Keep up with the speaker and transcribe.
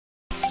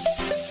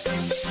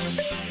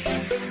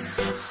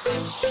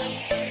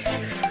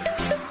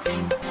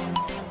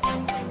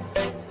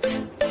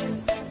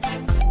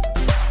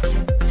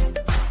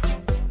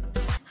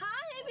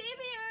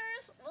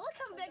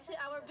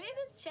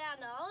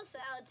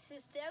this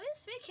is Dewi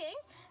speaking.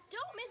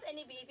 Don't miss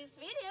any Bev'S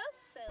videos,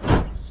 so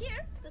click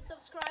here to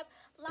subscribe,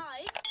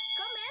 like,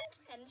 comment,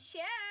 and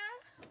share.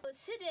 So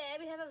today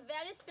we have a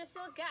very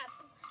special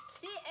guest.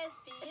 She is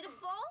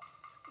beautiful,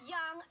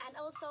 young, and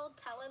also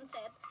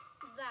talented.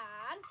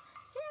 Then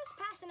she is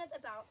passionate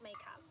about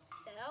makeup.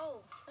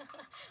 So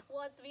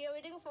what we are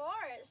waiting for?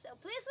 So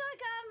please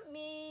welcome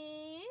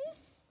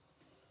Miss.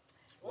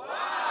 Wow!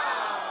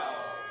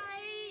 Hi,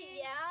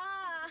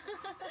 yeah.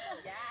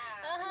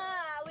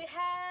 Yeah. We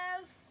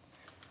have.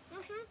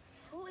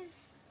 Who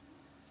is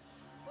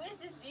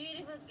this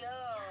beautiful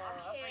girl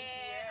over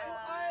here? Who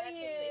are Let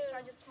me you? to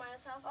introduce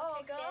myself. Oh,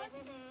 okay, girls.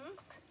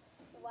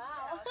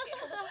 Wow. Okay.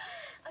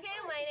 Okay,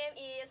 my name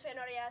is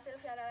Fenoria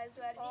Silviana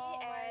Lazwardi, Oh,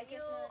 my and you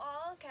goodness.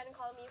 all can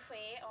call me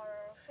Fe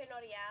or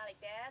Fenoria like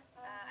that.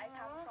 I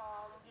come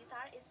from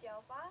Gitar, East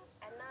Java,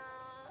 and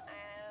now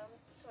I'm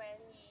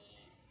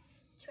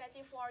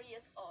 24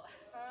 years old.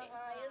 Okay.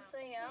 You're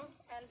so young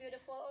and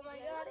beautiful. Oh my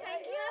Yes, God!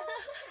 thank you.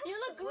 You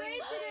look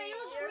great today. You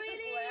look You're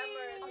pretty. so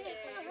glamorous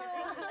today.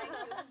 Thank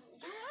you.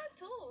 You are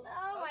too.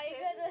 Oh my Okay.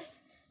 goodness!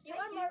 You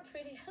are more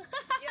pretty.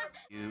 You're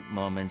Few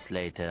moments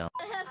later.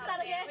 Start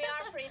again. We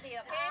are pretty,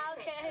 okay?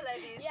 Okay.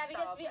 Ladies, Yeah,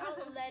 because stop. we are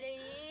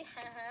lady,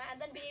 and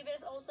then Bev'S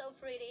is also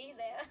pretty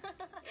there.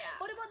 Yeah.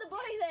 What about the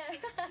boy there?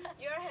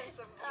 You're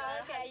handsome.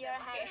 Okay, you're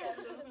okay.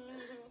 handsome.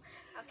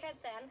 Okay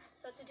then.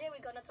 So today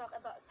we're gonna talk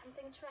about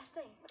something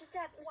interesting. What is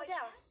that, Miss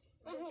Adel?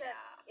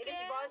 It is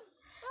about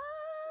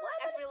What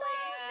every is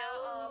ladies that?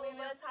 know. We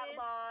will What's talk it?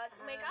 about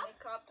makeup.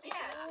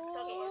 Yes, it's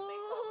okay.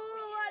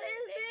 Ooh, what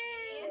is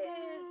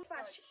this?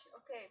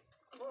 Okay.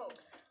 Whoa.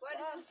 What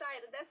is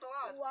inside? That's a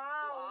lot.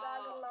 Wow,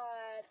 that's a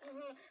lot.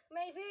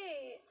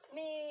 Maybe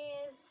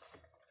Miss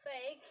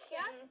Fake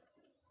Yes.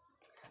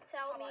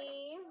 tell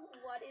me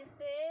what is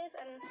this,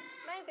 and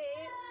maybe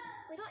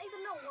we don't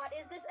even know what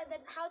is this, and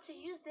then how to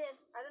use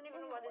this. I don't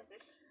even know what is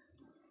this.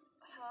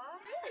 Huh?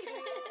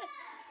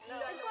 No, You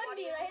don't it's know what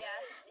funny, is- right?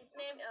 Yes. It's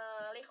named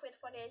liquid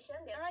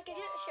foundation. That's Can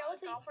you for show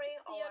to covering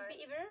your our-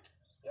 beaver?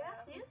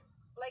 Yeah, this.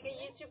 Like a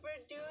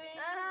YouTuber doing.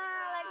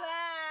 Like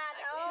that.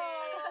 Okay.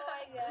 Oh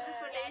my God. This is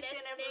Yeah, foundation.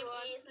 that's- Name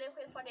is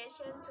liquid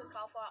foundation to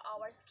cover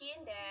our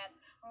skin that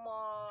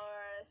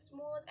more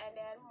smooth and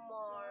then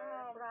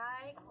more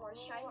bright, more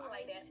shiny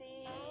like that.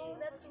 Oh,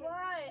 that's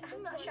why I'm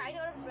not shy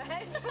or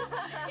bright.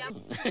 Yeah.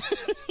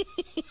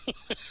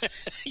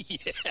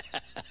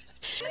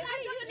 I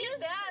don't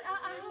use that.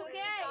 Okay,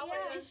 yeah.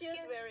 We should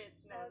wear it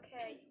now.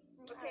 Okay.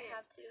 Okay. I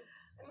have to.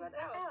 And what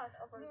else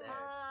over there?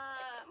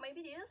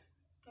 Maybe this.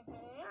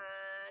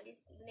 This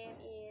name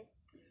is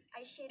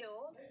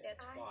eyeshadow.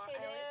 That's for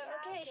Eyeshadow.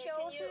 Okay, so show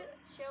can you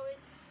show it?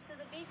 to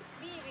the Can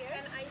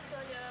beavers. I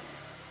show the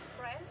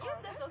brand? Yes,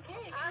 that's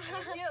okay.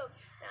 YouTube.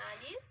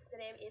 This the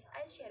name is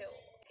eyeshadow.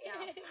 Yeah.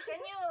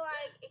 Can you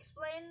like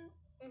explain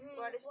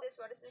what is this?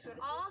 What is this? What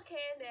is this?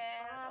 Okay,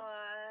 then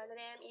the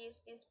name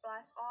is this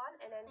blush on,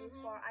 and then this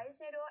for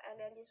eyeshadow, and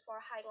then this for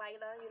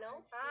highlighter. You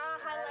know.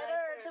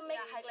 Highlighter to make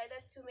highlighter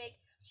to make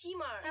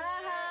shimmer.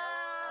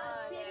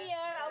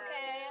 Interior.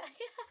 Okay.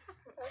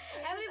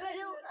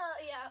 Everybody,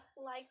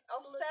 like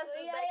Obsessed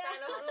with yeah, that yeah.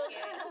 kind of look.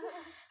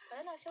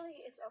 Then actually,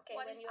 it's okay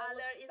What when is you other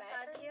look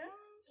inside better. here?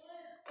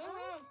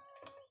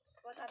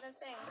 What other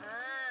thing?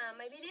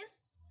 Maybe this.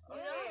 You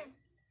Okay. know,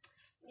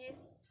 this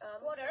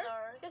Water?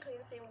 micellar Just-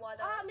 cleansing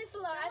water.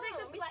 Micellar. I think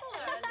it's like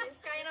micellar. This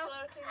kind of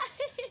no,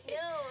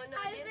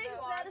 I this think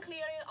for that is-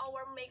 clearing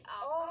our makeup.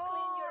 Oh,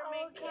 Clean your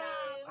makeup.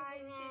 okay. I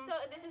see. So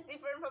this is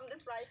different from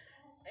this, right?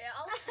 Yeah.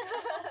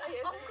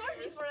 Of course,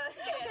 different.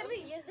 Can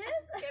we use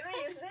this? Can we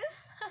use this?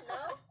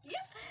 No.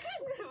 Yes, can.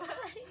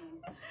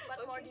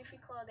 But more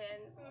difficult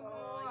than use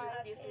I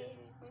this. see.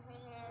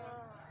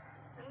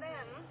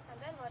 And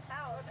then what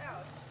else? What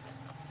else?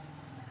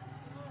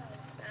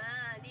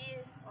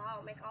 This.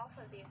 Wow, make off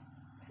for this.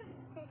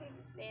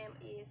 This name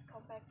is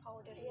compact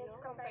powder. you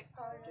Yes, know? compact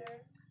powder.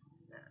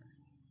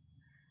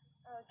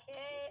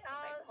 Okay.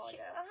 Compact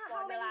powder. How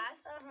For the many?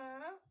 last,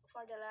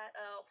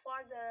 for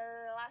the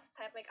last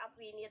type makeup,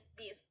 we need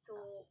this to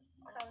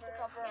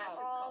cover. Yeah,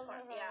 to all.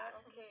 cover. Yeah.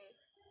 Okay.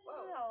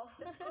 Wow.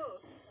 That's cool.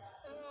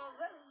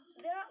 But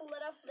there are a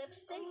lot of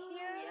lipstick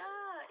here.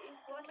 Yeah,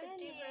 it's so What's the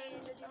many.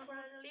 difference? The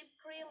different lip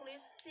cream,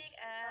 lipstick,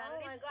 and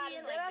Oh my lip God,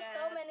 tint there like are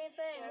so that. many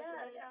things. Yes,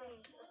 Yeah. yes, yes.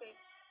 Okay.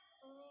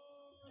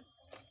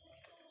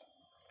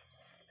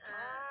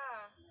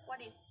 What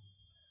is?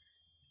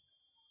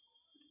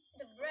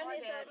 The brand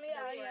is Yes, the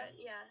yeah. brand.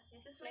 Yeah,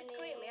 this is lip Many-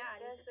 cream. Yeah,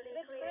 this is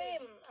lip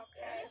cream. Can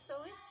Okay. you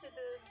show it to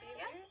the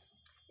viewers? Yes,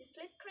 it's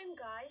lip cream,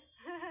 guys.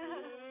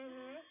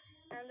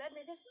 And then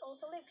this is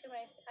also lip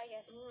cream, I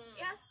guess.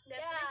 Yes, that's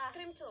Yeah. lip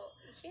cream too.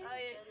 Yeah.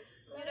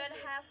 You don't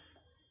have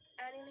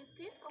any lip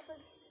tint over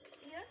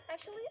here?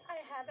 Actually, I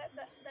have it,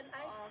 but then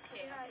I.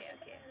 Okay, yeah,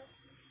 okay.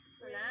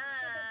 So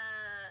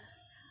now,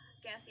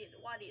 guess it.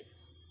 What is?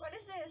 What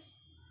is this?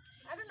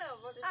 I don't know.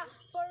 What is this?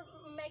 For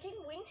making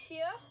wings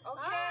here.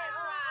 Okay,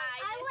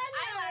 right.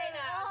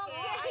 Eyeliner.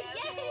 Okay. I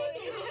see.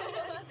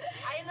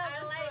 I know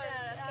this Eyeliner.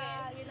 one.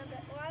 Okay. You know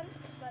that one,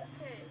 but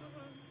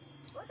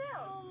What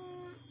else?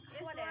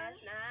 This what one? else?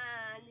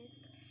 Nah, this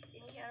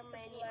in here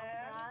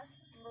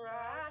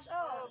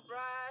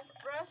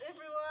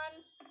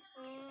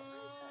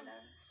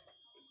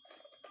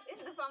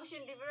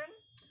function different?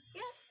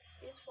 Yes,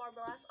 this for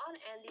blush on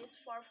and this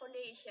for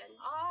foundation.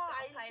 Oh,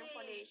 I Applying see.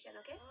 foundation,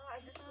 okay? Oh, I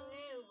just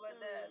knew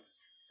about that.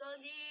 So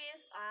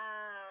this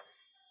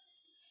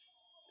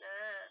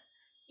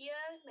here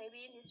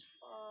maybe this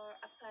for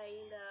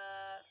applying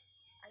the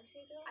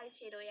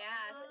eyeshadow,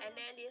 yes, and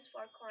then this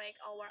for correct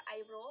our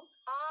eyebrow.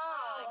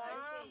 Oh, I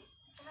see.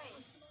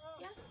 Nice.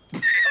 Yes.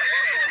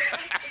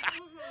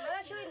 But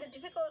actually, the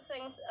difficult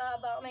things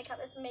about makeup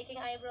is making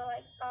eyebrow.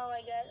 Like, oh my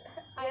god,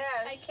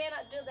 Yes. I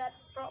cannot do that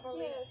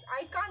properly. Yes,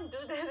 I can't do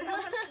that.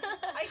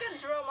 I can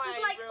draw my It's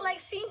eyebrow. like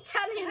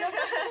Shin-chan, you know.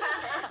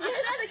 You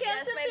know the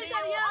character maybe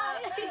Shin-chan, you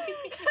yeah.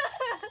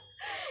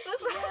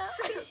 Looks like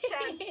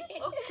Shin-chan.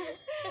 Okay.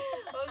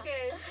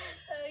 Okay.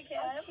 Okay.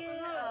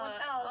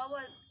 What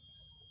else?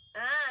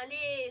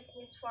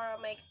 This for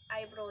make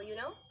eyebrow, you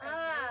know.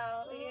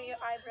 Your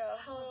eyebrow.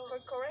 For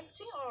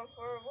correcting or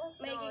for what?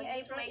 Making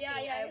this eyebrow. making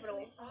Yeah. eyebrow.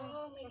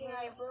 Oh, making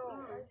eyebrow.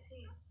 I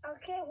see.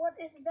 Okay, what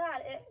is that?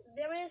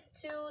 There is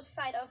two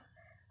side of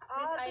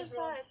this Two eyebrow.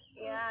 side.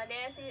 Yeah,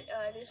 there's this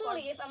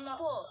Spoolie, for if I'm not.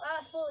 spool.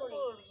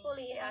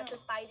 Spoolie. Yeah, to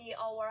tidy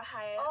our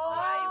hair, Oh,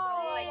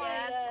 eyebrow my like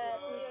that.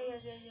 God.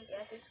 Yes.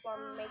 Yes, this for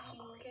making.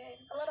 Okay,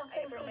 a lot of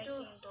things to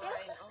do.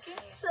 Yes. Okay.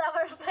 It's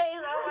our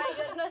face. Oh my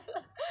goodness.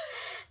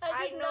 I I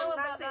just know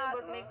about nothing that.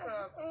 about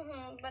makeup.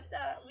 But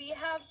we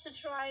have to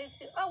try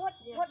to. Oh, what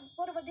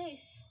about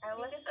this?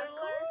 This is a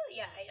curler.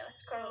 Yeah,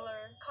 eyelash curler.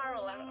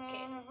 Curler.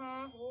 Okay.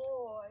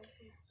 Oh, I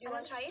see. You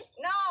want to try it?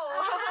 No,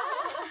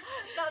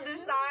 not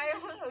this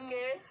time.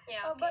 Okay.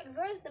 Yeah. Oh, but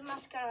where's the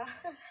mascara?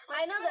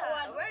 I know that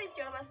one. Where is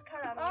your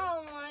mascara? Miss?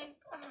 Oh my.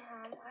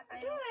 I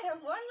I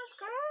have one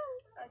mascara.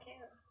 Okay.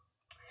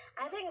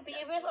 I think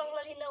Bev'S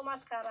already know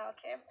mascara.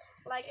 Okay.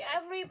 Like Yes.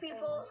 every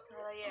people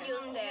Mascara, yes.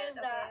 Use that, use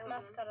that okay.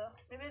 mascara.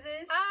 Maybe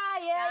this.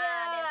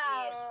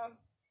 Yeah.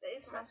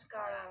 This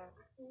mascara.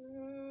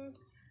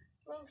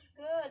 Looks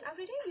good.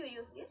 Every day you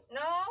use this?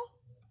 No,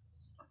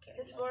 Okay.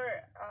 just for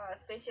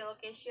special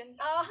occasion.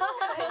 Oh.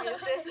 I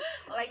use it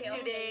like Okay,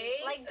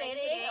 today. Like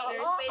dating. today, Oh,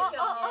 there's oh,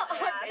 special.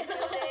 Yes,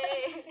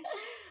 today.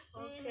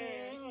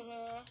 Okay.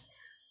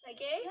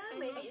 Okay. Yeah,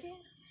 maybe it's.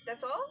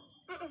 That's all.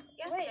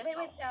 Yes, Wait. that's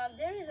all.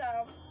 There is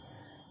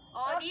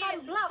This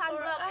sunblock.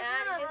 sunblock.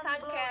 This is sun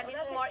Sunblock. care. This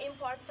is That's more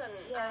important.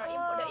 Yes.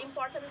 The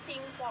important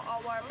thing for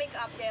our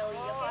makeup daily.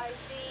 Okay. I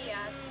see.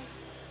 Yes.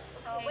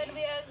 When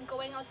we are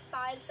going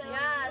outside, so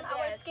Yes,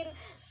 our yes. skin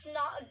is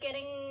not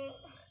getting.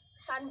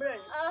 Sunburn.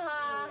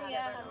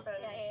 Yeah.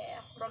 Sunburn. Yeah.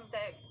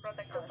 Protect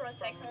To us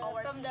protect from our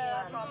from skin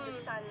the- from the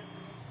sun.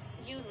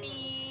 UV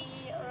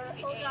or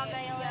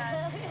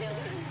ultraviolet.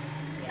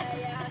 Yes.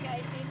 Yeah. Okay,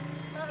 I see.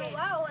 Okay.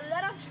 Wow, a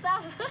lot of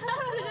stuff.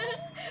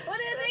 What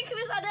do you think,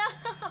 Miss Adel?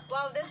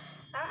 Well,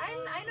 that's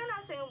I know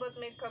nothing about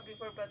makeup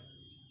before, but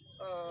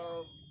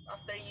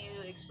after you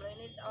explain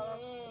it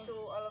to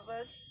all of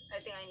us, I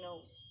think I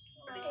know.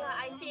 Yeah,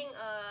 I think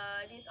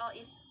this all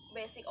is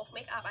basic of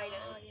makeup. I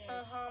know.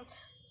 Yes. Wow.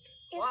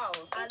 Wow.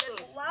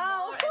 That's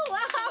Wow.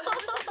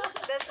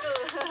 That's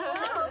good.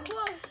 Wow,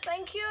 cool.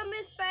 Thank you,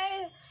 Miss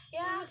Faye.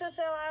 Yeah. To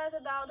tell us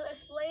about, to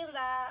explain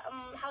that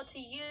how to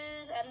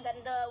use, and then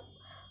the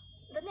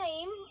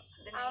name.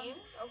 The name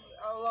of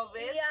all of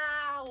it.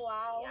 Yeah,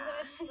 wow.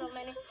 Yeah. So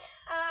many.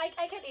 I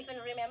can't even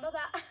remember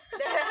that.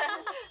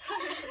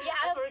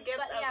 I forget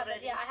but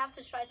already. I have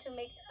to try to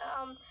make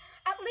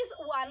at least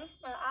one.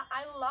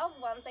 I love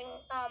one thing.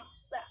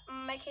 That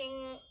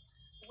making.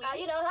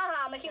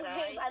 Making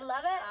Right. wings. I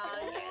love it.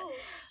 Yes.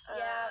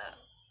 Yeah.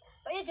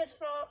 But yeah, just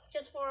for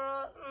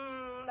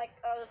like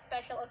a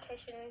special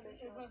occasion.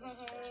 Special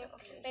occasion.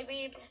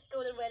 Maybe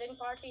go to wedding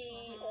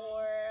party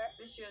or.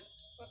 We should.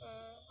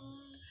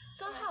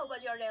 So how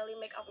about your daily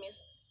makeup,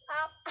 Miss?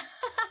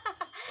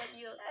 What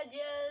you? I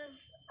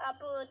just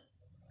put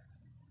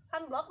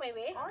sunblock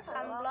maybe. Oh,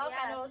 Sunblock, yes.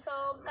 and also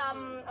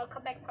a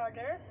compact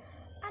powder,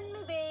 and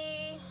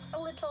maybe a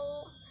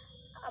little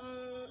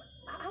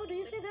how do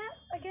you say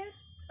that again?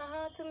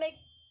 To make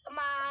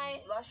my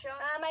Blush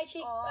on. my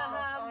cheek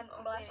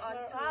blush on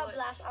too.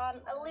 blush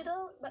on a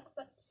little, but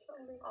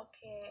slowly.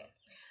 Okay.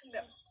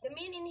 The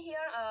mean in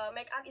here,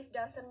 makeup is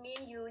doesn't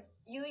mean you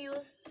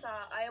use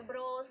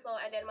eyebrows,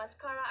 and then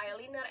mascara,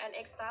 eyeliner, and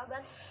extra,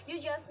 but you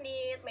just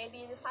need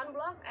maybe the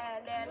sunblock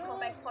and then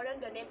compact powder.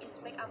 The name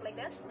is makeup like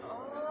that.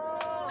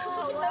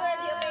 Oh, it's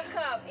already a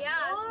makeup.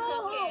 Yes.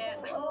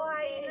 Okay. Oh,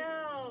 I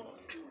know.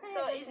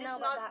 So just it is know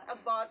not about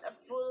about a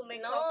full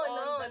makeup No,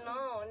 on, but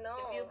no.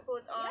 if you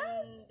put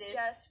on this,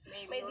 Just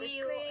maybe lip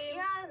you, cream.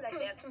 yeah, like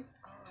that.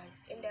 Oh, I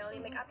see. In daily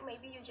makeup,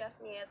 maybe you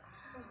just need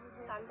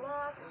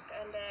sunblock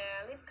and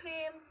then lip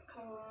cream,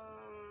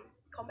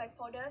 compact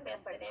powder.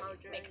 That's the name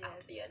is Compact makeup.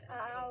 powder,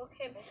 Yeah.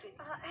 Okay. That's it.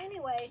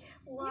 Anyway,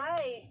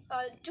 why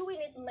do we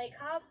need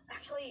makeup?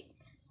 Actually,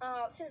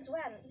 since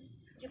when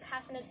you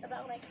passionate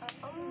about makeup?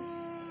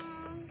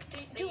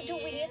 Do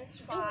we need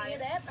Since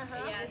that?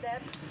 Yes. Is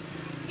that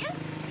Yes.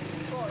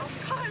 Of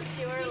course,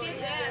 surely.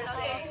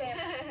 Okay.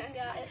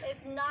 Yeah,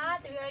 if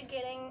not, we are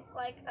getting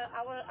like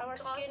our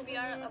Because skin. we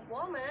are a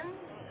woman.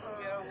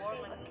 We are a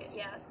woman. Okay.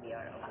 Yes, we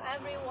are a woman.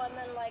 Every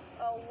woman like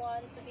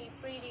want to be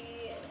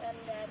pretty and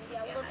then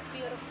looks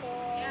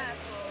beautiful. Yes.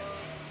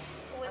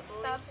 With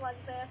stuff like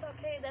this.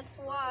 Okay, that's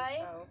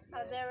why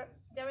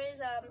there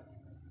is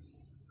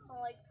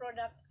like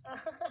product.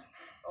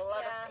 A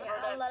lot of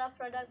product. A lot of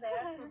product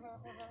there.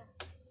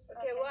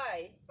 Okay,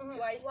 why?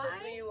 Why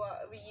should Why?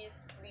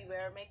 we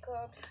wear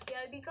makeup?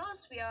 Yeah,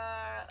 because we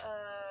are a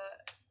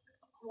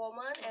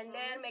woman, and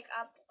then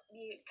makeup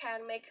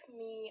can make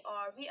me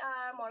or we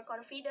are more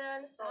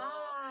confident. So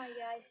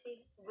Yeah, I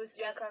see. Boost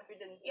your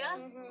confidence.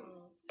 yes,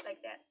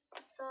 like that.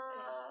 So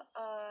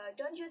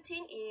don't you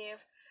think if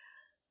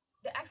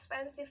the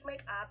expensive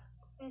makeup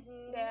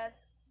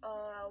that's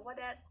what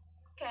that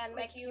can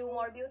make you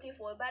more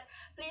beautiful, but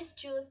please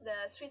choose the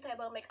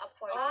suitable makeup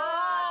for you. The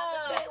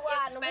Not sweet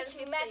one, which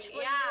expensive match thing.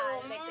 for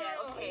Yeah, you. like that.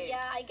 Okay.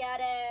 Yeah, I got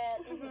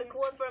it. The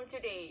quote from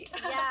today.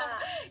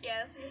 Yeah.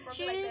 Yes, you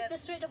probably Choose like the that.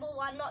 suitable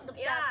one, not the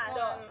Yeah, best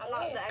no, one.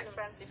 Not the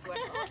expensive one.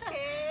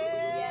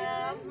 Okay.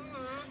 Yeah.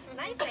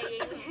 Nice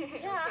saying.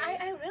 Yeah,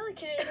 I'm really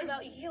curious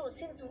about you.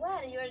 Since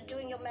when you are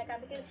doing your makeup?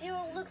 Because you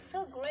look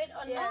so great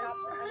on makeup.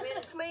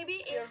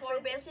 Maybe Your if for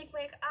face basic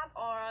makeup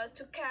or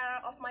to care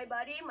of my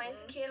body, my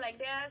skin like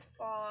that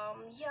from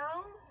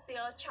young,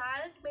 still a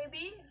child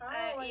maybe,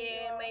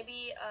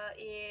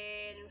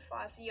 in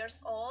 5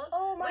 years old.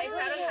 Oh my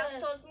parents have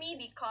goodness. told me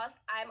because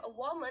I'm a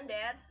woman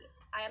that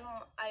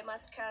I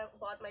must care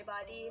about my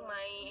body,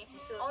 my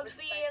should outfit,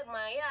 respect.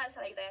 my it's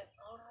like that.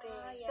 Okay.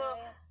 Yeah, So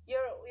yeah.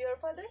 your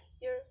father,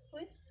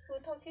 who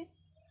talking?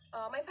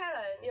 My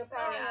parents. Your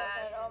parents,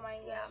 Yes. okay. Oh my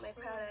God. Yeah, my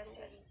parents.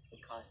 Yes,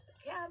 because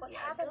What we are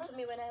happened good. to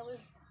me when I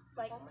was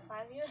like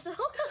 5 years old?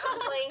 I'm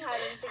playing hide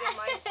and seek with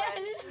my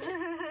friends.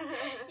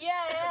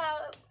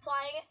 yeah,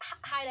 playing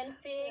hide and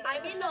seek. I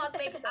may not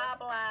make up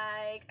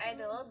like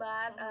Adel,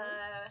 but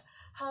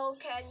how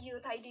can you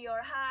tidy your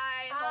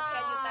hair? How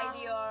can you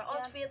tidy your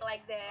outfit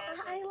like that?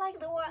 I like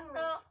the one.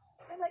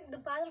 I like the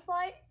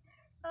butterfly.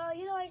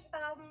 You know, like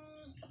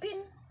pin.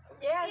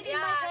 Yes. In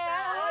my hair.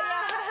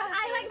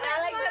 I like that.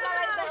 I like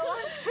that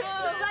one.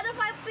 The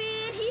butterfly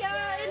pin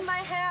here in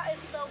my hair is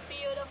so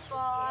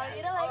beautiful.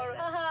 You know, like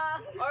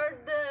Or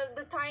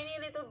the tiny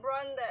little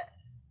brown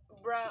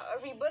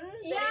ribbon.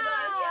 The Yeah.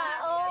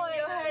 ribbon, Oh,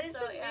 your yeah, hair is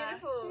so so, yeah.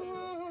 beautiful.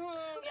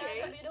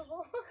 Yeah, so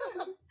beautiful.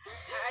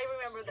 I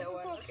remember that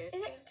one. Okay.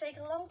 Does it take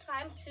a long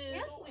time to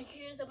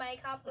use the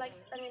makeup like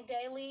on a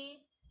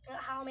daily?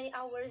 How many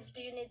hours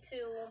do you need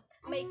to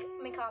make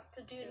makeup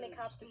to do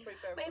makeup? To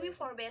prepare. Maybe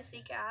for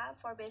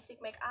for basic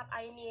makeup,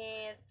 I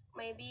need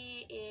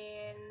maybe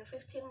in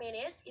 15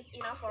 minutes. It's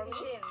enough for me.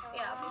 15.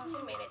 Yeah,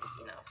 15 minutes is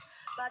enough.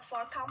 But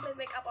for complete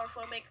makeup or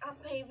full makeup,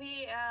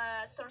 maybe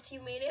 30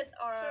 minutes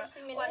or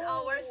 30 minutes. 1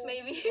 hours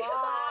maybe.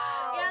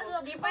 Wow. Yes, So-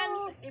 depends.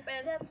 oh,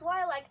 Depends. That's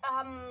why like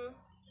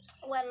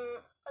when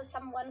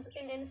someone's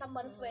in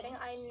someone's wedding,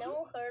 I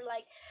know her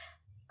like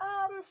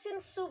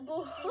since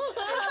subuh.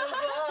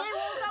 They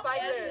woke up.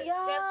 Fajr.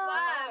 Yeah. That's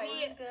why Oh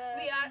my God.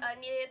 we are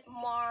need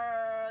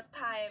more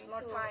time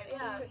More time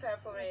to prepare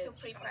for it. to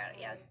prepare.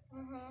 Yes.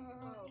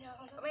 Yeah,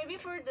 that's- Maybe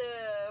for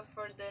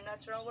the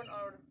natural one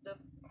or the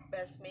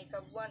best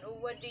makeup one,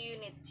 what do you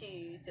need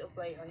to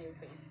apply on your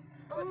face?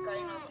 What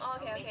kind of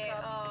Okay.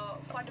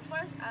 makeup? For the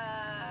first,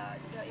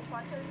 the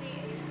important thing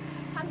is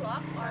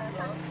sunblock or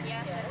sunscreen.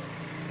 Yes, that's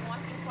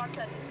most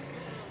important.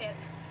 That.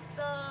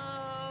 So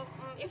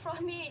if for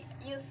me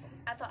use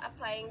atau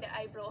applying the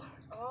eyebrow.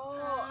 Oh,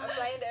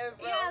 applying the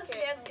eyebrow. Yes,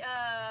 Okay. that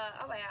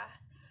apa ya?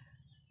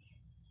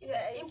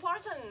 That is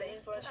Important.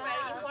 important. It's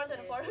very important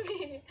Okay. for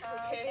me.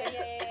 Okay,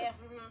 yeah.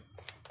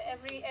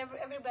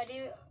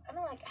 Everybody, I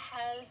mean, like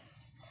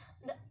has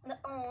the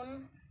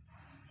own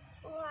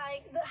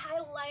like the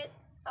highlight.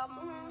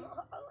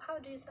 How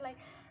do you say like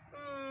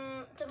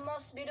the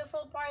most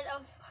beautiful part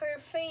of her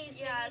face?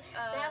 Maybe Yes,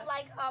 they have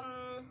like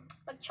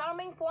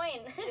charming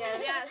point.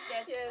 Yes,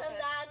 that's And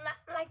then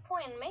like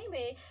point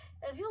maybe.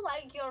 If you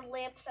like your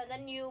lips and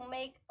then you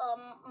make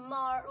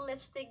more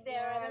lipstick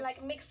there, I mean, Yes. like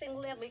mixing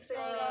lipstick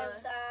Mixing, or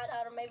yes. that,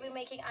 or maybe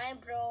making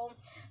eyebrow,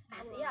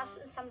 and yes,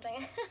 something.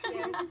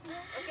 Yes.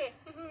 Okay.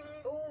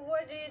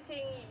 What do you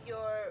think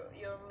your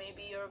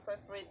maybe your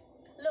favorite?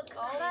 Look,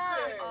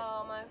 Teacher.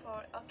 my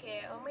favorite.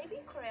 Okay,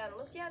 maybe Korean.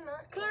 Look, yeah, no.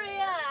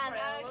 Korean.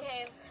 look.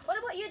 Okay. What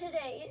about you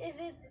today?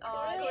 Is it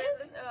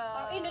Yes,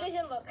 or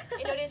Indonesian look?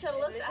 Indonesian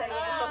look. Indonesian look.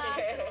 Ah,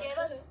 Okay. yeah,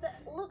 that's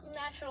look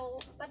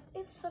natural, but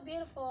it's so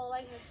beautiful.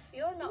 Like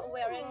you're not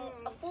wearing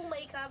a full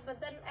makeup,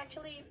 but then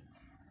actually,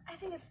 I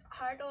think it's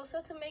hard also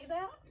to make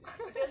that.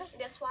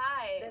 Because that's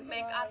why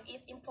makeup why.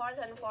 is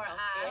important for us.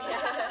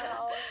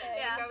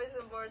 Okay. Yeah. Makeup is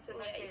important.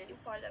 Yeah, Okay. it's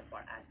important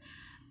for us.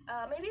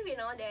 Maybe we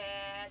know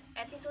that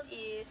attitude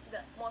is the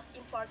most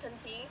important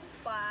thing,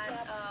 but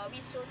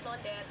we should know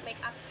that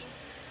makeup is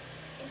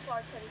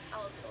important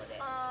also.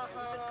 That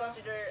We should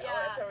consider Yeah,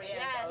 our appearance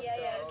yes, also.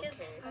 Yeah, because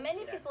Okay.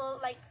 many Consider. people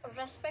like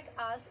respect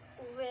us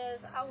with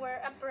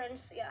our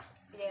appearance. Yeah.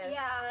 Yes.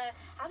 Yeah,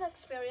 I've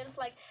experienced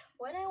like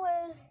when I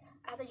was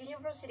at the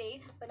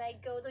university, when I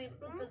go to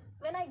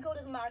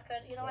the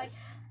market, you know, like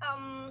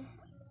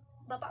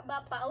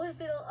bapak who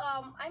still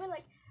I mean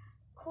like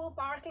who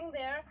parking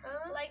there,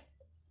 like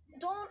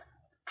don't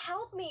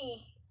help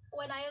me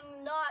when I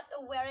am not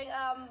wearing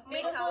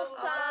beautiful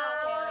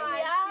stuff.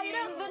 Yeah, you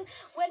know,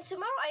 when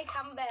tomorrow I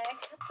come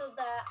back to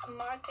the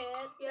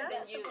market to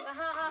get some,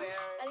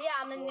 and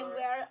yeah, I'm gonna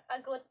wear a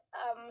good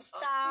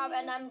stuff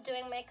and I'm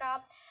doing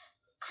makeup.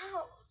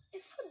 Oh,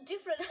 it's so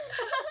different.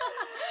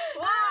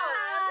 Wow.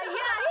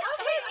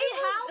 It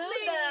helped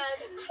me. That?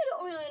 I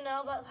don't really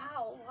know, but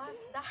wow,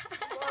 what's that?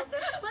 Well,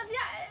 But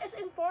yeah, it's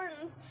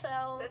important.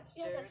 So That's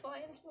yeah, true. that's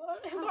why it's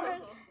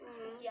important.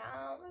 Yeah,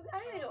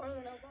 I don't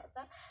really know about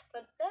that.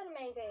 But then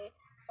maybe,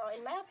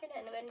 in my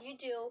opinion, when you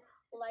do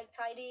like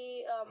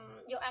tidy,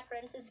 your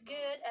appearance is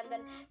good, and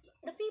then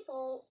the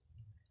people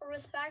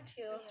respect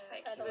you.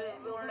 By the way.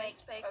 Will make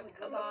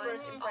a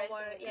first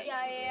impression.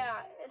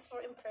 Yeah, it's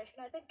for impression.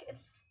 I think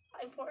it's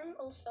important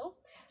also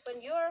when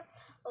you're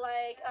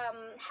like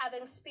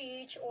having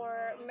speech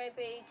or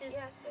maybe just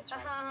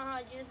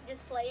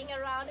just playing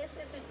around. It's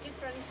a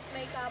different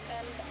makeup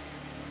and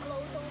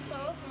clothes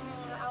also,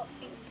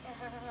 outfit.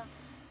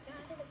 Yeah,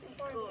 I think it's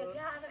important because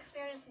I've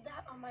experienced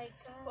that. Oh my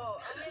god. Well,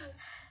 I mean,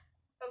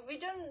 we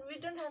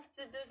don't have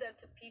to do that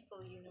to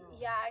people, you know.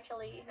 Yeah,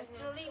 actually,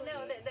 No,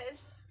 that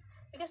is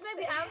because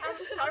maybe I'm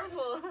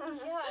harmful.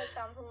 yeah, it's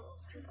harmful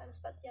sometimes,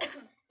 but yeah,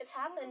 it's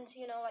happened.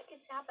 You know, like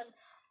it's happened.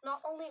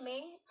 Not only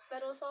me,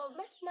 but also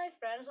my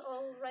friends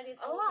already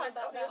told me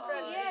about that.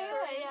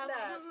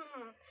 That.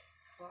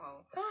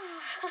 Wow.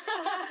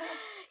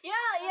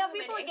 yeah,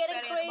 people Many getting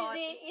experience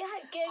crazy. Yeah,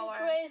 getting our-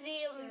 crazy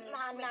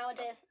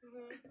nowadays.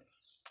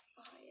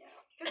 Oh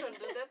yeah. Don't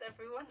do that,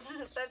 everyone.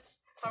 That's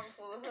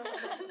harmful.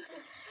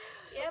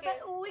 Yeah,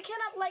 but we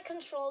cannot like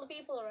control the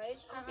people, right?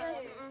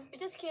 Yes. We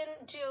just can't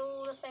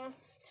do the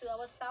things to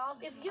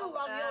ourselves. If you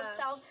love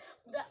yourself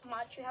that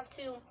much, you have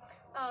to,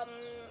 I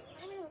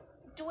mean,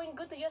 doing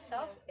good to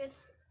yourself.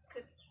 It's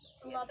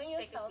loving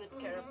yourself. Take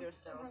good care of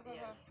yourself.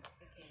 Yes.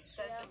 Okay,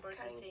 that's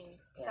important thing.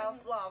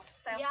 Self-love.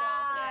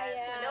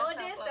 Yeah.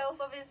 Nowadays,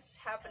 self-love is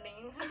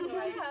happening.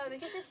 Yeah,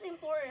 because it's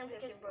important.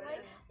 Because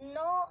like,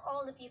 not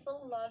all the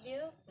people love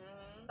you,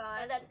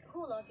 and then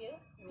who love you?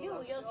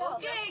 You yourself.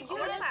 Okay, you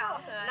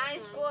yourself.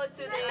 Nice quote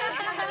today.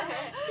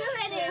 Too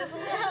many.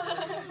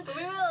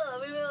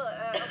 we will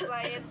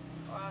apply it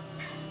on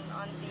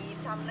the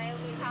thumbnail.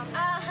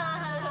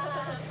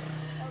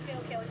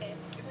 Okay.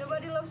 If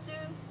nobody loves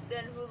you,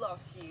 then who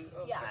loves you?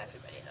 Okay. Yeah,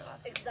 Everybody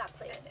loves you.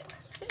 exactly.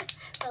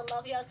 So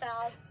love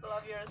yourself. So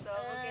love yourself.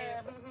 Okay.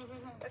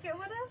 Okay.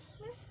 What else,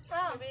 Miss?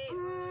 Oh. Maybe.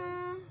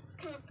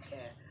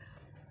 Okay.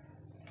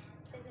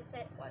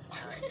 Say. What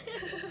else?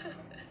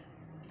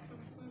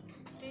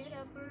 Do you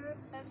ever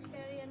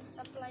experience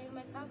applying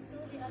makeup to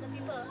the other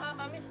people?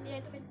 Miss, ya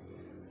itu Miss.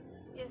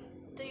 Yes.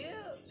 Do you?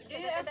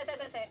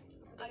 Say.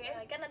 Okay.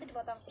 Kan nanti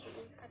dipotong.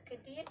 Okay,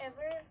 do you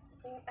ever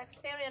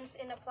experience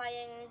in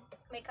applying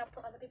makeup to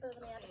other people?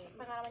 Apa sih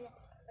pengalamannya?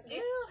 Do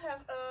you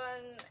have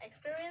an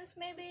experience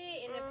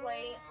maybe in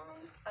applying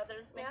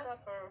others'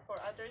 makeup for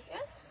others?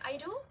 Yes, I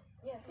do.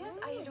 Yes. Yes,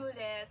 I do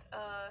that.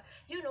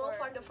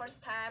 For the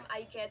first time,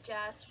 I get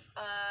just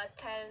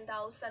 10,000.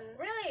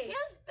 Really?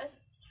 Yes, that's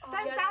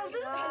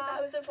 10,000?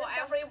 10,000 for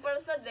every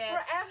person that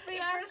For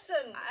every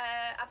person.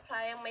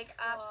 applying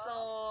makeup.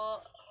 So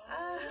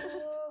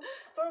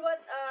For what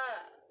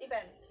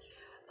events?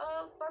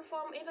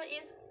 perform even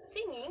is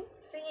singing.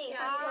 Singing.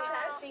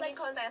 Yeah, singing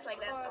contest like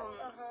that.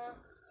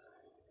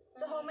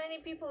 So how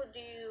many people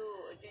do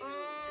you doing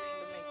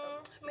the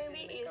makeup?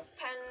 Maybe it's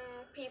 10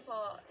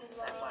 people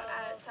inside one.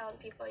 10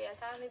 people,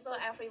 yes. 10 people. So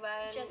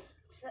everyone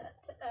Just 10,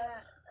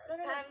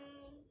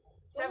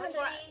 7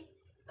 for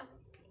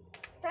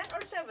 10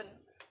 or 7?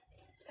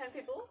 10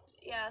 people?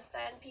 yes,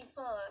 10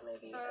 people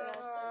maybe.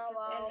 Yes, 10 people.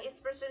 wow. And each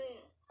person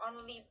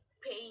only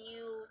pay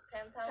you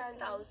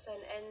 10,000? 10,000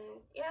 and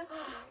yes.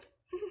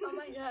 Oh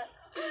my god.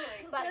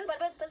 But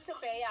it's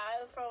okay,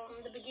 yeah, from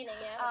the beginning,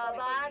 yeah.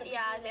 But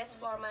yeah, that's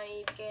for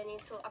my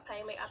beginning to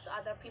apply makeup to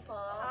other people.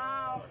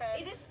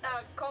 Okay. It is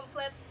a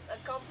complete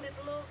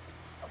look,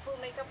 a full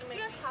makeup.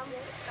 Yes,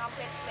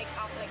 complete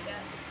makeup like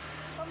that.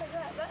 Oh my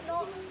god, but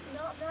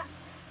not that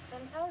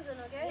 10,000,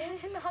 okay?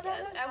 Not that.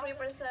 Yes, every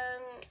person.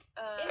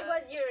 In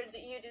what year do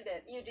you do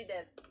that? You did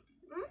that?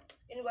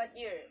 In what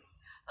year?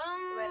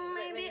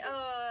 Maybe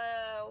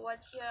what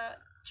year?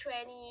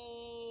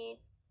 20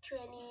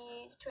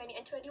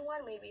 and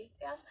 21 maybe.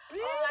 Yes.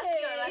 Really? Last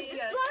year.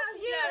 Last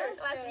year.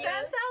 Yes, last year.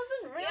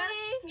 10,000?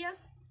 Really?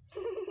 Yes.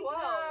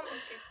 Wow.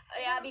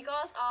 Yeah,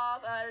 because of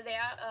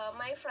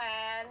my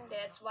friend.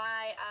 That's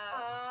why.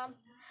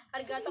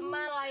 Harga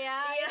teman lah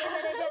ya. Yeah.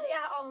 Indonesia,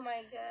 yeah. Oh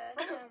my god.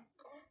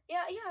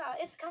 Yeah,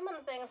 it's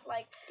common things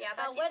like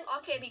But when it's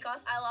okay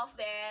because I love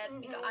that.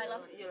 Because I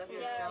love. You love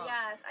your Yeah. job.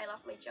 Yes, I love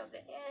my job.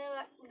 That.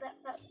 like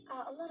that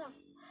a lot of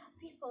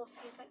people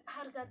say like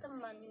harga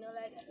teman, you know,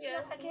 like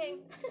Yes. okay,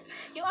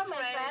 you are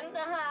my friend,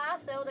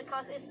 so the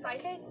cost is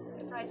Price. okay.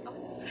 The price of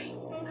the friend.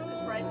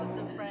 The price of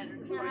the friend.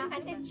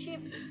 And it's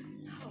cheap.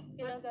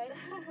 You know, guys.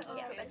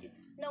 Yeah, Okay. but it's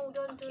No,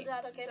 don't do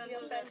that. Okay, Don't to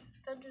your do friend.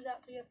 Don't do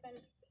that to your friend.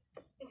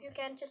 If you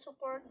can, just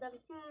support them.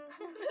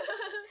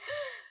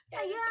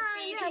 Yeah,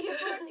 it's a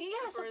pretty.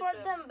 Support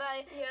them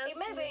by Yes,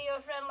 maybe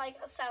your friend like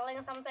selling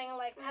something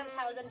like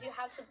 10,000, you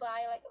have to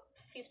buy like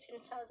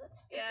 15,000.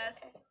 Yes.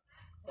 Okay.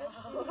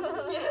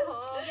 Yes.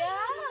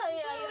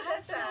 Yeah, you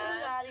have to do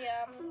that.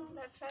 Yeah.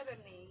 That's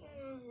saddening.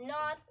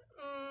 Not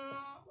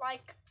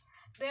like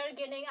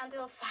bargaining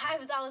until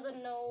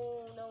 5,000.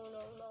 No.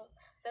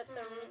 That's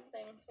a rude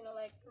thing. You know,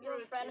 like your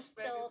Rude, friends it's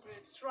very still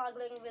rude.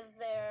 struggling with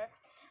their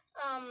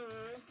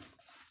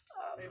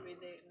Maybe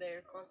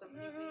their cost of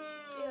living.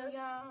 Yes.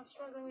 yeah,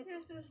 struggling with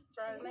Here's this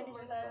struggle. many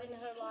stuff in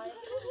her life.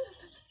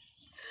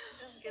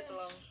 Just get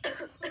along.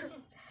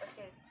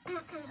 Okay.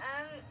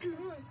 And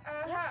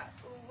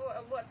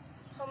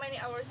how many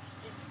hours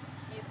did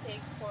you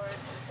take for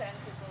 10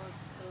 people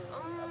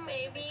to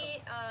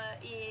Maybe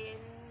in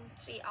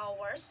 3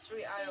 hours.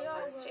 3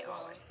 hours? 3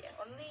 hours, yes.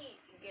 Only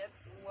get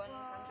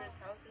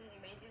 100,000.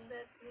 Imagine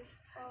that, miss.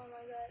 Oh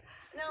my god.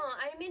 No,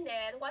 I mean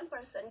that one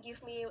person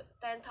give me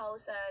 10,000.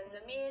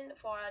 I mean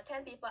for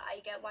 10 people I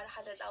get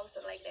 100,000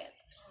 like that.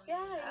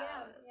 Yeah,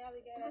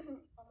 we get it.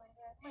 Oh my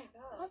god. Oh my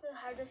god. What's the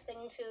hardest thing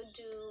to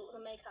do the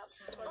makeup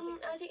for people?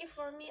 I think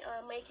for me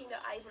making the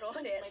eyebrow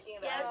then.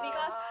 Making the Yes, eyebrow.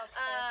 because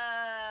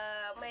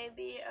Okay.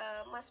 maybe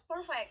must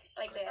perfect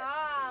like that.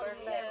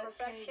 perfect. Yeah, Okay.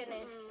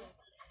 perfectionist.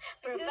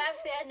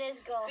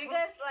 Perfectionist go.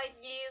 Because like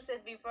you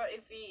said before,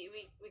 if we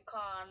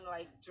can't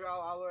like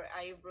draw our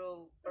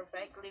eyebrow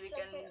perfectly, we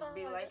can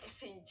be like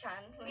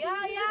Shin-chan. Yeah.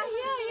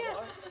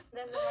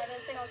 That's the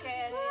hardest thing.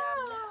 Okay,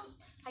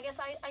 yeah. I guess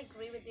I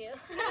agree with you.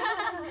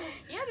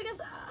 Yeah, because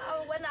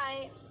when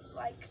I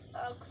like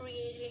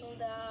creating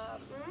the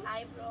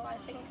eyebrow, I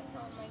think,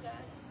 oh my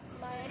god,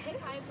 my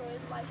eyebrow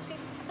is like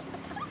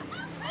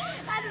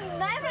I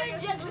never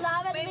just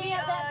laugh at me Maybe,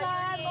 at that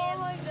time. you Oh need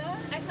my god.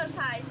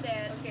 Exercise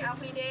then. Okay.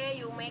 Every day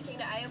you making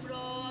the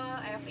eyebrow.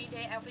 Every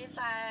day, every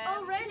time.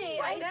 Already,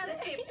 What I is the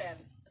tip then?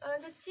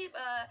 The tip,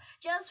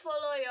 just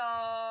follow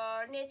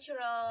your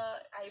natural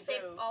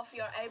shape Eyebrow. of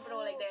your eyebrow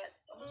like that.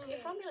 Okay.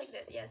 From me like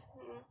that, yes.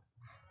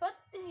 But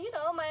you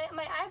know, my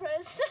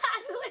eyebrows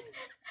actually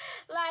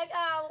like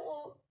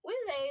we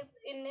say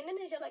in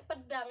Indonesia like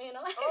pedang, you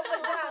know.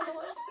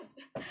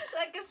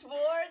 Like a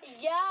sport.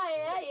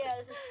 yeah,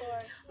 it's a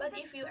sport. But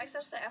if you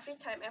exercise every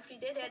time, every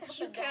day, that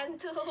you can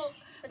to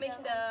make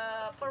the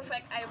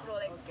perfect eyebrow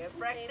like. Okay,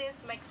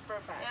 practice makes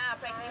perfect. Yeah,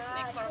 practice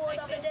make Quote perfect.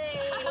 of the That's-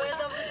 day.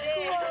 Quote of the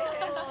day.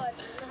 Quote.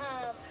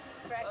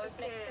 Practice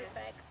makes Okay.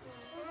 perfect.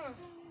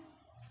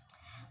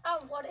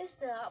 What is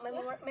the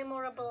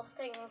memorable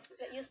things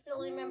that you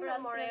still remember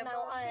until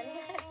now on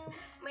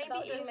Maybe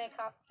about doing if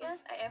makeup?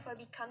 yes, I ever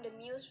become the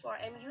muse for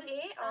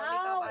MUA or Oh,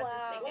 makeup artist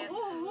wow. like that.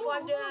 For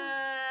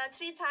the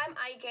 3 time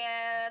I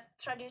get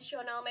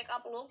traditional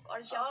makeup look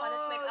or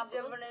Japanese makeup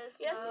look. Japanese.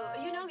 Yes,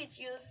 Wow. you know which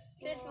use.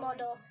 Sis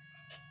model.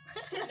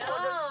 No.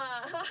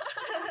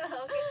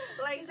 Okay,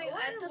 like Using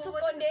what- tusuk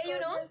what's konde, it you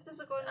know? called?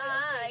 Tusuk konde,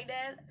 Like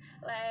that,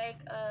 like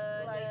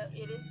like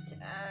it is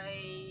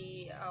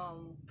a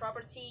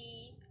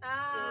property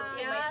Ah, to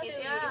yeah, make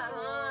it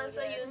beautiful.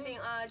 so yes. using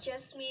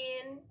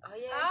jasmine. Oh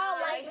yes. Oh,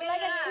 like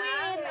Like a that.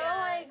 queen. Yeah. Oh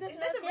my Is goodness.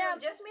 that the Yeah. real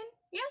Jasmine?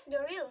 Yes, the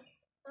real.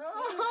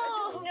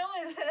 Oh. No,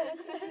 it is.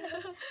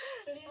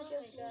 Real Oh my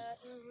jasmine. god.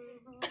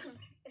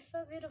 It's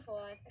so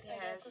beautiful. I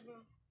Yes. guess.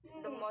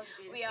 The most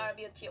beautiful. We are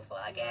beautiful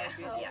again.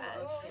 beautiful. Yeah.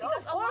 Okay.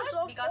 Because Of course,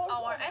 our of because course,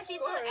 our of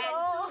attitude course. and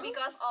two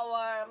because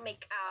our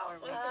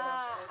makeup.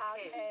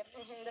 Okay.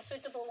 The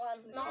suitable one,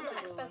 not the suitable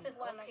expensive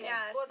one. Okay. Okay.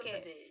 Yes, Quote of the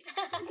okay. day.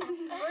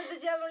 For the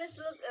Japanese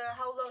look,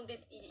 how long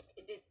did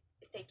it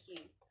take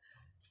you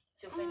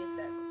to finish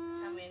that?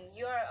 I mean,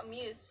 you are a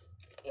muse.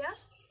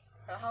 Yes,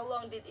 How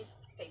long did it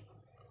take?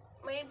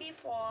 maybe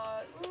for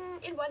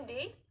in 1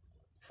 day.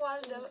 For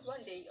the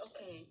 1 day.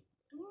 Okay.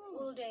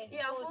 Full day.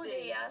 full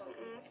day. Yes,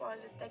 Okay. for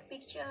the take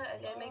picture and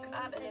then make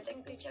up and then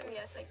take picture.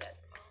 Yes, like that.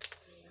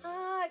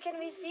 Can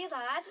we see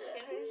that?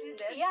 Can we see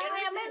that? Yeah, Can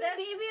we see maybe that?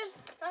 Beavers.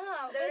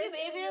 There Maybe is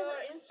in Beavers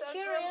your Instagram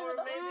curious or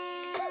about.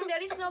 maybe.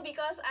 There is no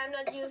because I'm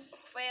not use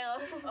fail.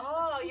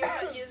 Oh, you're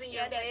not using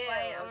your Yeah, that's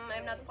why veil.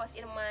 I'm not post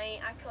in my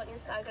account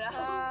Instagram.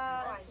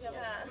 Ah, I see.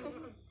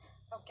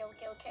 Yeah.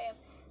 Okay.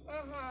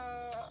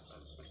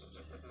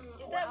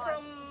 Is that Wow.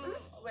 from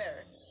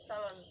where?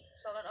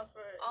 Salon of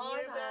Oh,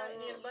 salon.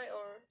 nearby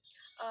or?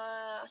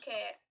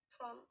 Okay.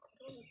 From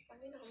I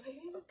don't know,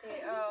 maybe.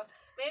 Okay.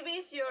 Maybe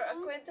it's your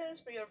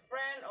acquaintance, or your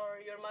friend, or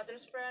your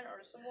mother's friend,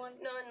 or someone.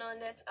 No,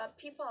 that's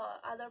people,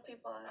 other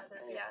people.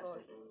 Yes.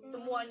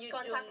 Someone you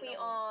Contact don't me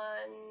know.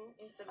 on.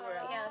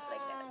 Instagram. Yes,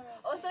 like that.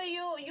 Also,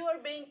 you are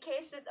being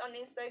casted on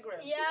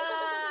Instagram.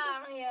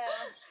 Yeah.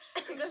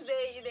 Because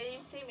they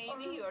say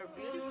maybe you are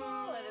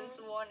beautiful, and then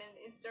someone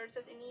is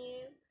interested in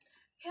you.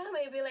 Yeah,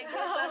 maybe like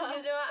that. But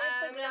you know, I'm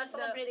Instagram not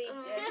celebrity.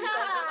 Yeah,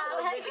 Instagram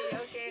celebrity.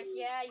 Okay.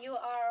 Yeah, you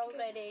are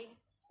already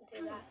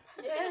do that.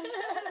 Yes.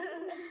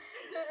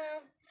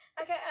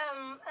 Okay,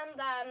 and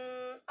then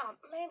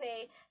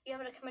maybe you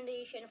have a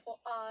recommendation for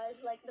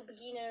us, like the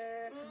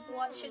beginner.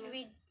 What should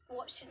we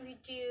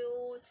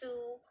do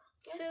to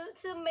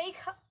make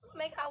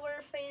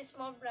our face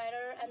more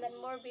brighter and then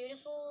more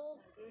beautiful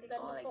than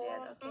Like before?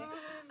 that, okay.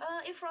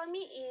 If for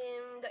me,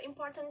 in the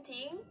important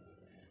thing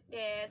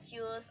that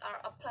you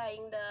are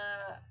applying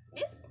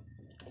this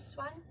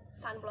one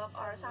sunblock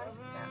or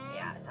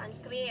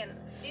sunscreen.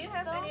 Do you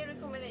have So- any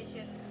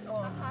recommendation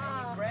of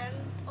any brand?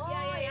 Oh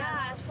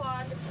Yeah. as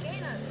for the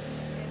beginner,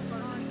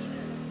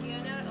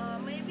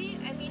 maybe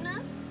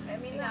Amina.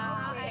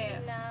 Amina, okay.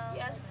 Now.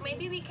 Yes,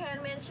 maybe we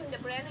can mention the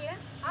brand here.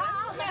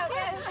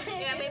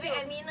 Okay. Yeah, maybe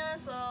Amina,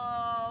 so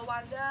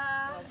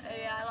Wardah,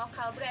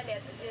 local brand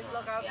that's Yes,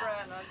 local yeah.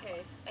 brand,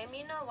 okay.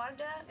 Amina,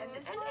 Wardah, And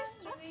this and one,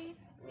 Extra. maybe?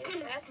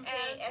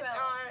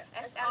 SR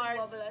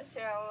 12.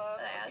 Cielo,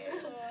 Yes.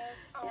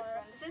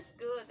 okay. This is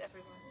good,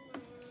 everyone.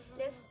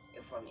 That's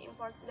for me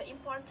important. The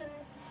important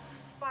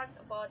part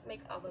about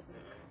makeup.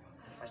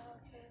 First,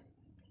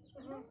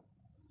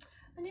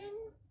 and then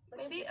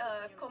maybe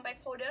a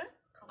compact powder.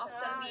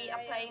 After we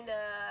applying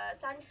the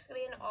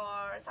sunscreen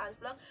or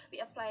sunblock, we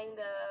applying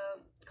the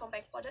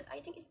compact powder. I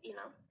think it's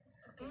enough.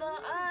 So What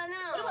about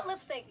no.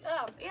 lipstick?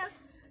 Yes.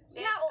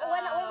 Yeah, That's,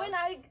 when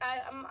I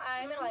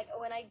mean like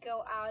when I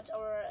go out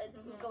or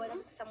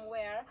going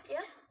somewhere,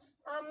 yes.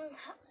 I'm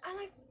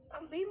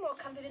being more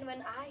confident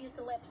when I use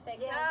the lipstick.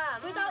 Yeah.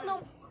 Without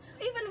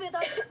even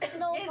without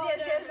no Yes, powder.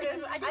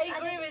 yes. I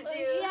agree with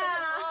you. Yeah.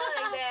 Oh,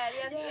 like that.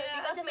 Yes. Yeah, I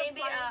Because just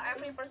maybe apply-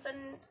 every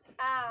person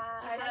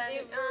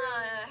different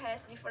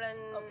has different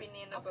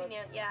opinion about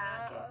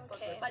Yeah.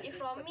 Okay. But if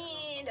from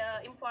me,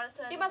 the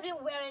important. You must be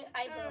wearing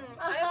eyebrow.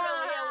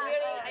 Eyebrow, yeah,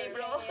 wearing Yeah,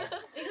 eyebrow. yeah.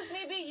 because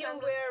maybe you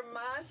wear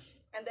mask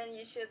and then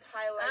you should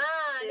highlight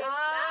this. that's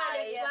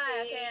eye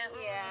why. thing.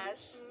 Okay.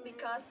 Yes.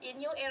 Because in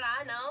new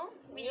era now,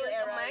 we New use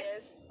era, a mask.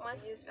 yes.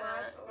 We use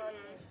mask a lot,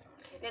 yes.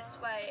 That's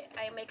why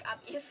I make up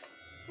is.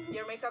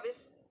 Your makeup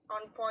is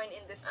on point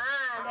in this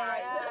That's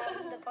eyes.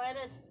 The point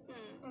is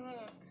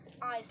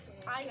eyes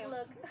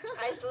look.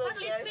 Eyes look, But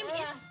lip yes. cream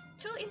is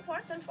too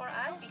important for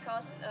us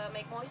because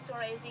make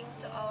moisturizing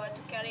to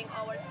carrying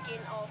our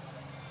skin of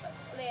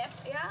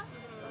Lips. yeah.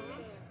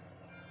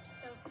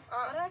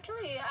 But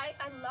actually, I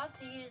love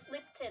to use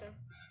lip tint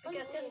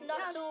because it's not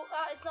Yes. too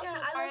Yeah, I love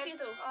hard it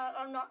too.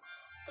 or not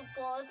too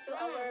bold to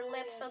our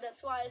lips, so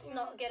that's why it's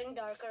not getting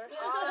darker.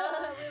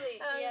 Really?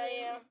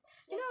 Yeah.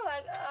 You know,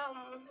 like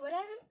when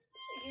I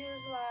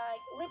use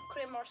like lip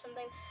cream or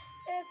something,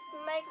 it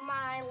make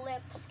my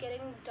lips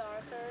getting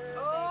darker day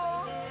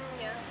by day.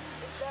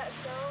 Yeah. Is that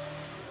so?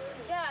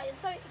 Yeah,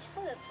 so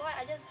that's why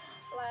I just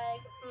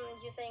like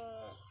using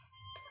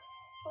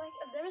like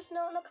there is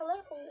no color.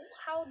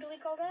 How do we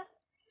call that?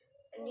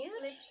 Nude?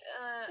 Lips.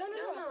 No.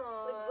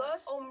 Lip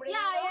gloss? Ombre.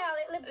 Yeah,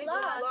 lip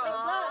gloss, lip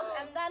gloss, Oh.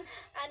 and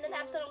then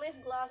after lip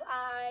gloss,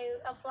 I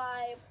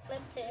apply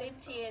lip tint. Lip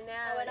tint.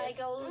 And when I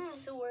that's- go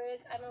to work,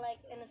 I'm like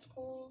in a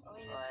school. Oh,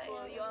 in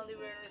school, you only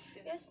wear lip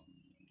tint. Yes.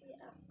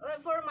 Yeah.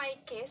 For my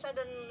case, I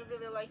don't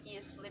really like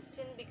use lip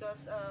tint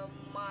because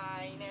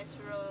my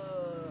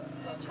natural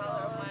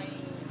color of my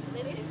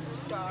lip is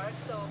dark,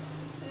 so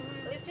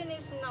lip tint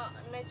is not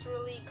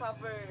naturally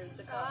cover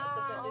the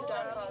Oh,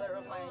 dark okay. color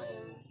of my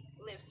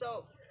lips.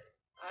 So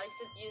I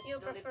should use You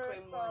the lip prefer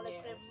cream one.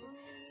 lip cream. Yes.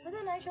 But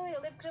then actually,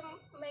 lip cream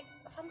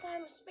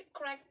sometimes make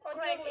crack on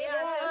Correct. your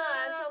lips.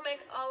 Yeah. So make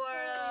our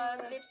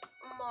lips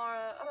more.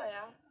 Apa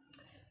ya?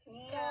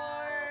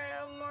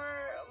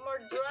 More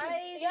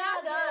dry. Yeah,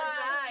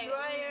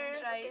 drier. Dry.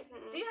 Okay.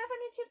 Do you have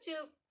any tip to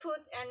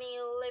put any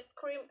lip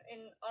cream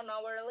on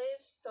our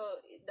lips so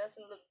it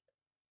doesn't look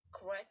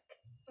crack?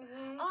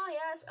 Oh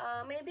yes,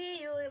 maybe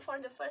you for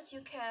the first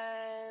you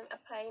can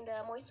apply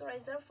the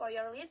moisturizer for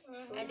your lips,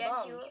 and then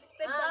balm. you Lip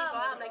lip balm.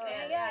 balm like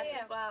that. Yeah, Yes,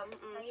 yeah. lip balm.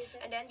 I use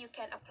it. And then you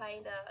can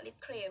apply the lip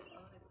cream.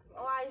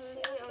 Oh, I see.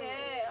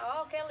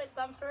 Okay, lip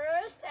balm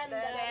first, and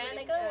then Then, the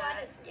second one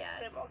is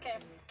yes.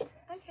 cream.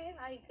 Okay,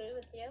 I agree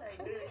with you. I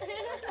agree with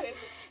you.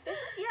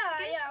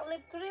 Okay. Yeah,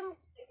 lip cream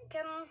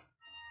can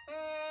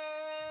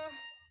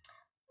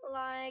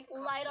like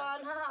light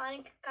on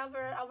and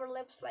cover our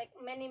lips like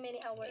many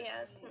hours.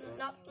 Yes.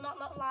 Not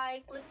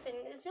like lip tint.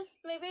 It's just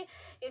maybe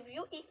if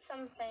you eat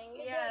something,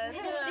 it Yes.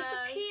 just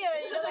disappear.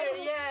 You know, like,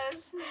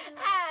 Yes.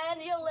 and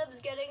your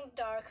lips getting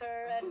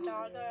darker and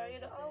darker.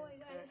 You know, oh my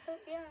god, it's so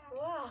yeah.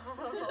 Wow.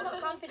 I'm just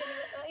not confident.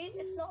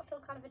 It's not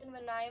feel confident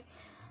when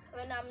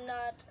I'm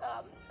not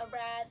a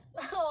brat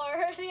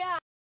or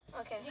yeah.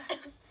 Oke.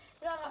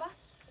 Enggak apa.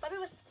 Tapi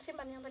harus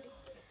simpan yang tadi.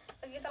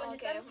 Oke, kita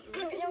lanjutkan.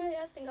 Kayaknya udah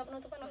ya, tinggal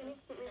penutupan ini.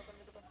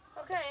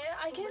 Oke,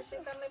 I guess.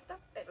 Bersihkan laptop.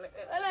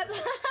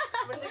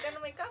 Bersihkan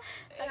makeup.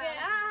 Okay,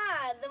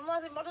 the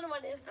most important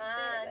one is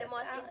The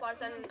most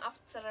important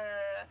after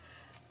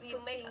we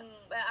make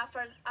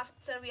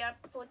after we are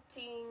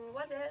putting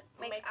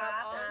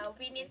makeup,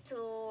 we need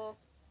to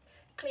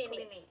clean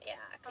it.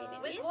 Yeah, clean it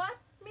With with what,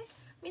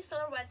 Miss?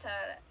 micellar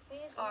water.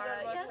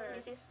 Micellar Or yes, water.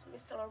 this is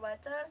micellar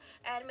water,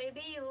 and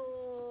maybe you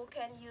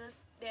can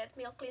use that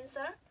milk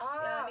cleanser.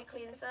 Milk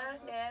cleanser.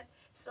 That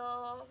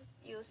so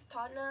use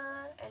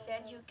toner, and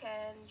then you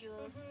can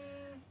use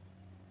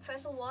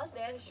facial wash.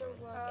 That yes,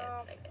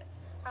 like that.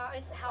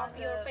 It's help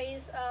your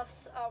face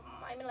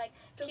I mean like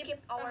To keep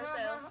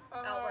ourselves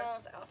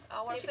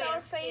our keep our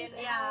face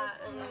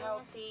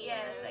healthy.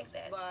 Yes, like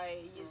that.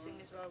 By using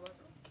this water bottle.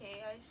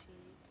 Okay, I see.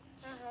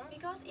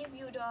 Because if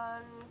you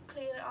don't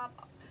clear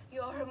up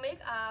your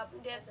makeup,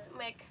 that's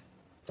make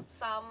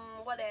some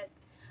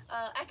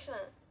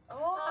action.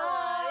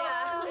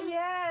 Yeah.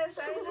 Yes,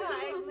 I know.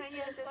 Acne.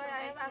 Yes, yes,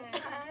 I'm acne.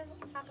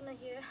 acne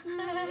here.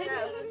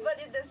 Yeah, but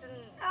it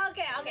doesn't.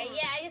 Okay,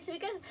 yeah, it's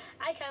because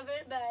I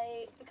covered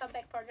by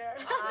compact powder.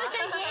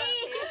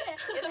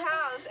 It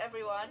helps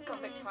everyone.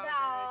 Compact So,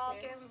 powder.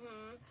 okay.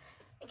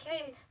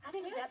 Okay, I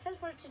think that's it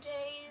for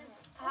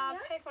today's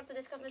topic, for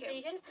today's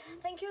conversation.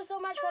 Thank you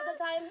so much for the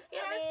time.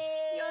 Yes, Miss.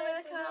 you're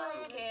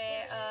welcome.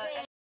 Okay.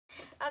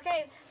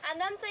 Okay, and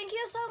then thank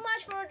you so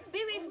much for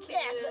being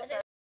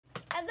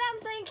and then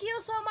thank you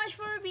so much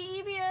for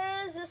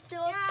behaviors who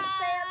still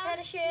pay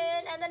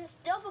attention, and then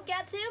don't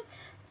forget to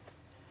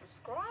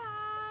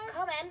Subscribe.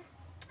 comment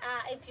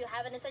if you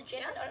have any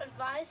suggestion or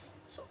advice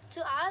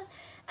to us,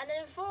 and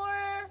then for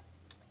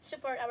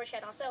support our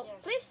channel. So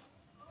please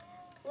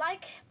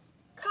like,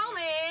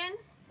 Comment.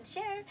 and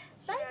share.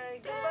 Share. Bye.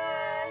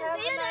 Goodbye. Have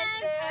See a you nice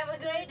next. day. Have a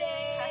great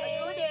day. Have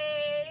a good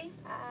day.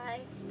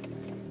 Bye.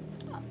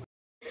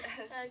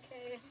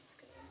 Okay.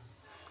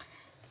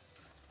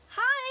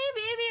 Hi,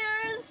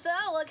 behaviors! So,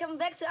 welcome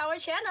back to our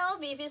channel,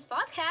 Bev'S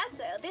Podcast.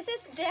 So, this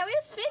is Dewi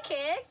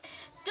speaking.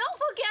 Don't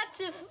forget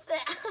to...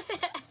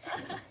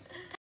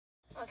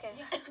 Oke.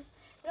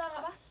 Enggak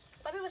apa-apa.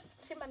 Tapi harus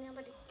simpan yang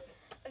tadi.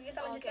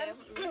 Kita lanjutkan.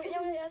 Reviewnya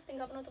udah ya,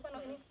 tinggal penutupan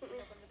ini.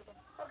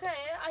 Oke,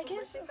 I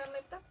guess... Bersihkan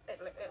laptop.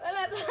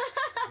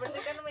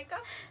 Bersihkan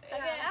makeup.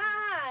 Okay,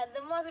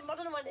 the most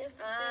important one is...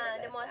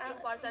 The most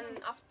important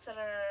after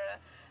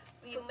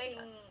we make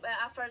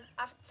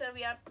after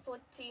we are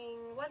putting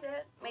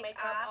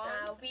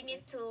makeup, we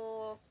need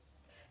to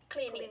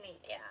clean it.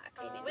 Yeah,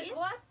 clean it With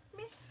what,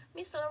 Miss?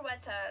 micellar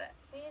water.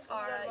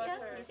 Micellar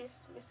Yes, water. this is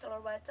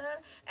micellar water,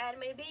 and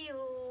maybe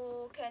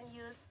you can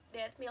use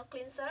that milk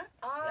cleanser.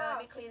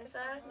 Milk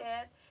cleanser.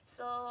 That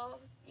so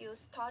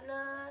use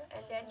toner,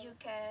 and then you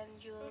can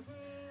use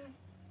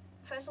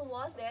facial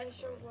wash. That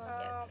yes,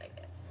 like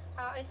that.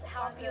 It's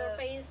help your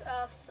face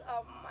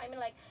I mean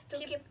like To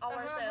keep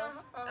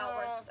ourselves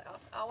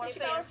our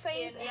keep our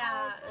face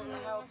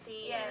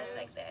healthy. Yes,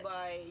 like that.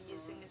 By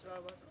using this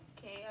water bottle.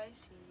 Okay, I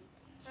see.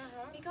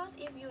 Because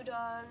if you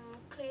don't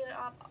clear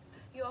up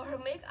your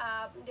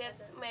makeup,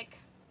 that's make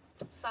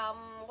some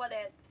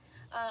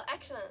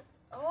action.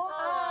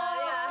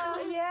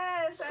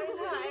 Yes, I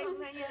know.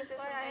 Acne. Yes, yes,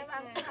 I'm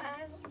acne.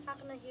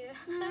 acne here.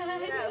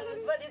 Yeah,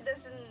 but it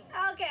doesn't.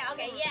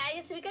 Okay, yeah,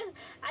 it's because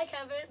I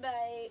covered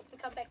by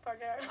compact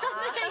powder.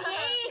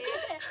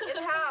 It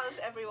helps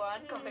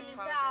everyone. Compact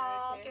So,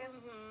 powder.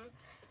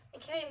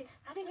 okay,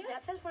 I think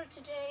that's it for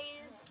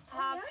today's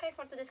topic,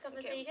 for today's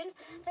conversation.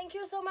 Thank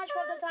you so much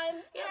for the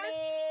time. Yes,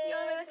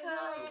 you're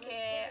welcome.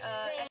 Okay.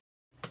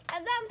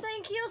 And then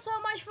thank you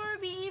so much for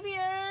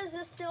behaviors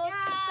who still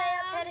pay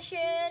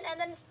attention, and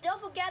then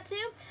don't forget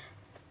to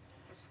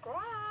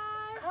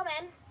Subscribe.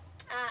 comment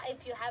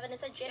if you have any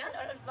suggestion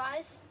or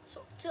advice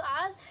to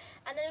us,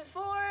 and then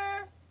for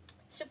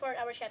support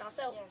our channel.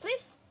 So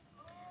please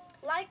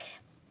like,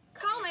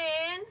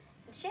 Comment.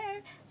 and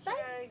share.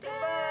 Share.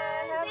 Goodbye.